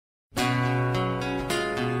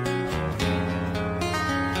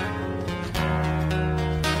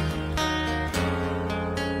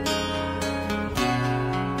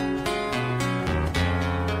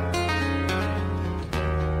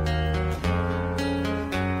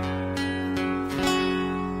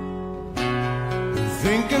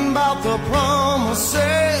about the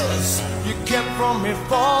promises you kept from me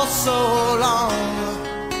for so long.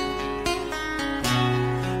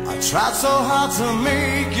 I tried so hard to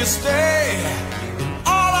make you stay, and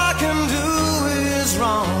all I can do is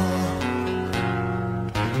wrong.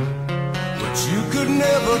 But you could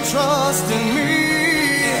never trust in me.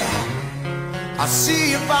 I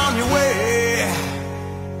see you found your way.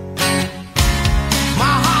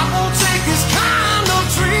 My heart won't take this kind of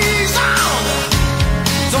treason.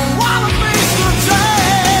 Don't wanna face the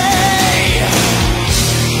day.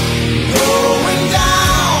 Going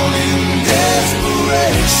down in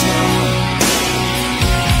desperation.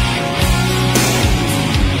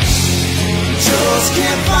 Just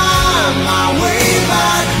can't find my way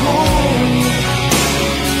back home.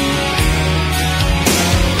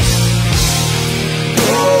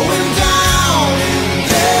 Going down in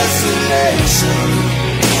desolation.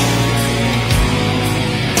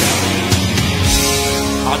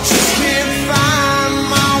 I just can't find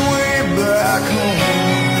my way back home.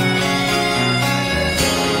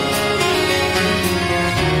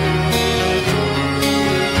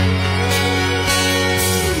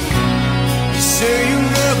 You say you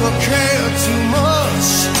never cared too much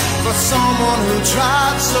for someone who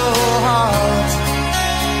tried so hard.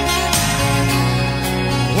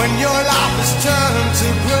 When your life is turned to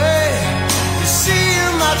gray, you see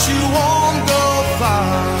that you won't go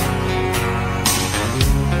far.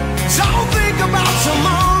 Don't think about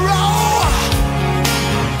tomorrow,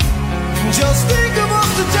 just think of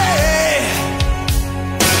us today.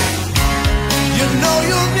 You know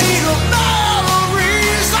you'll need another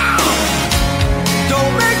reason.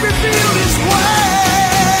 Don't make me feel this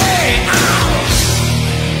way. I'm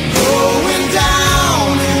going down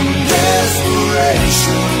in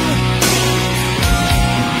desperation.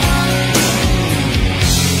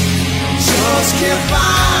 Just can't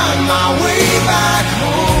find my way back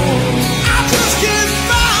home. I just can't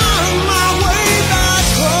find my way back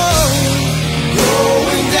home.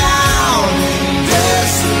 Going down in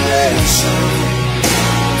desolation.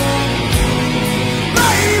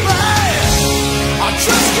 Baby, I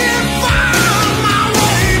just can't find my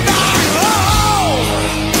way back home.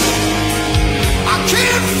 I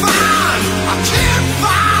can't find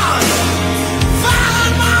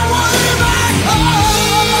my way back home.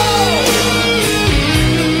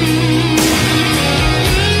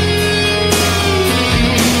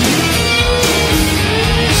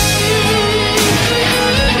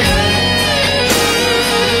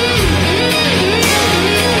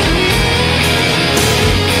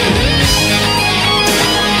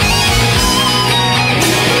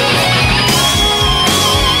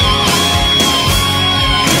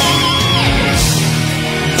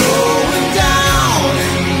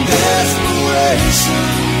 Desperation,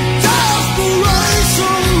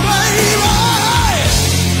 baby.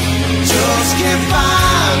 Just can't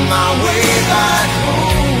find my way back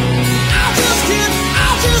home. I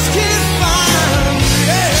just can't find,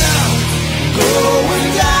 yeah. Going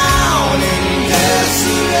down in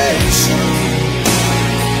desolation.